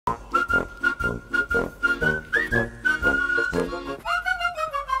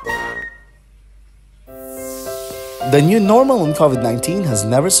The new normal in COVID-19 has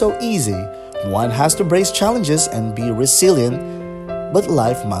never so easy. One has to brace challenges and be resilient, but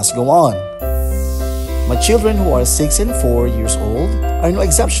life must go on. My children who are 6 and 4 years old are no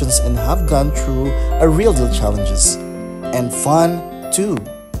exceptions and have gone through a real deal challenges. And fun too.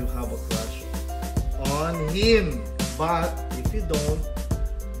 You have a crush on him, but if you don't,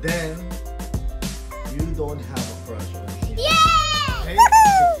 then you don't have a crush on him. Yay! Okay?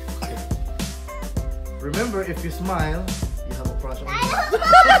 Remember, if you smile, you have a crush on him.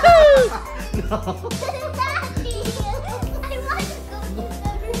 No.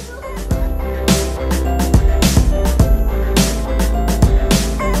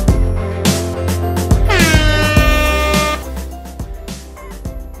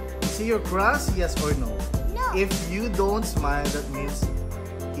 See your crush, yes or no? No. If you don't smile, that means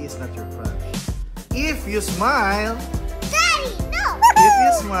he is not your crush. If you smile, Daddy, no! if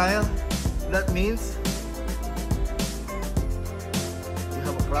you smile, that means you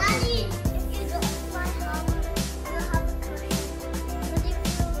have a crush on Daddy, him. if you don't smile, you have a crush.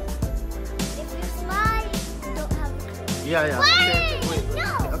 But if you smile, you don't have a crush. Yeah. Wait, Wait. no.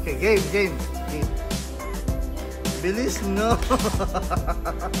 Okay, game. Bilis, no.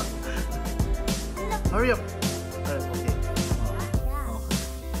 Hurry up. Alright, okay.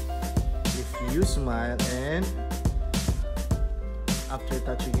 If you smile and after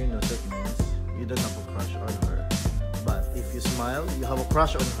touching your nose, that means you don't have a crush on her. But if you smile, you have a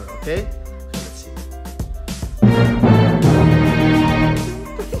crush on her, okay? So let's see.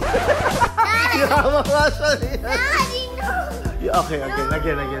 You have a crush on her. Daddy, no! Yeah, okay, again.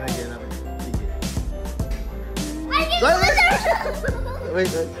 Sige. Wait.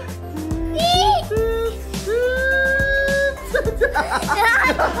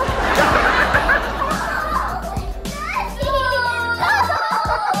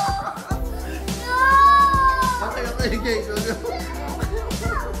 Okay, go.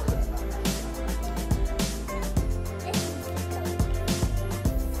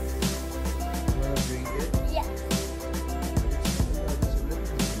 Wanna drink it? Yeah.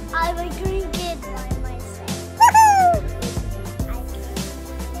 I will drink it by myself. I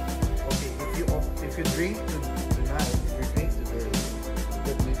Okay, if you drink tonight, if you drink today,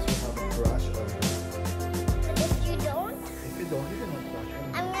 that means you have a crush on her. But if you don't, If you don't, you don't have a crush on her.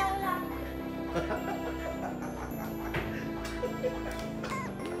 I'm gonna.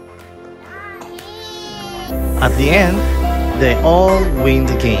 At the end, they all win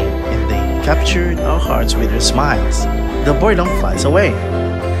the game and they captured our hearts with their smiles. The boredom flies away. You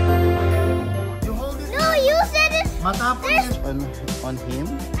hold it. No, you said it. Matapon There's- yun. On him?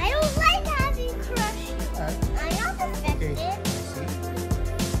 I don't like having crushes. I'm not Okay. affected. See?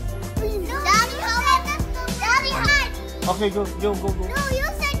 Daddy, Daddy, honey. Okay, go. No, you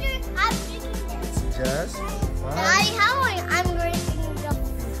said I'm drinking this. It's just Daddy, how I'm drinking the.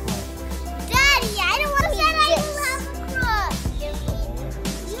 Daddy, I don't want to say I don't have a crush. You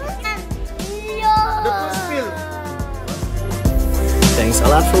can. The two spill. Thanks a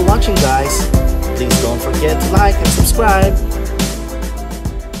lot for watching, guys. Please don't forget to like and subscribe.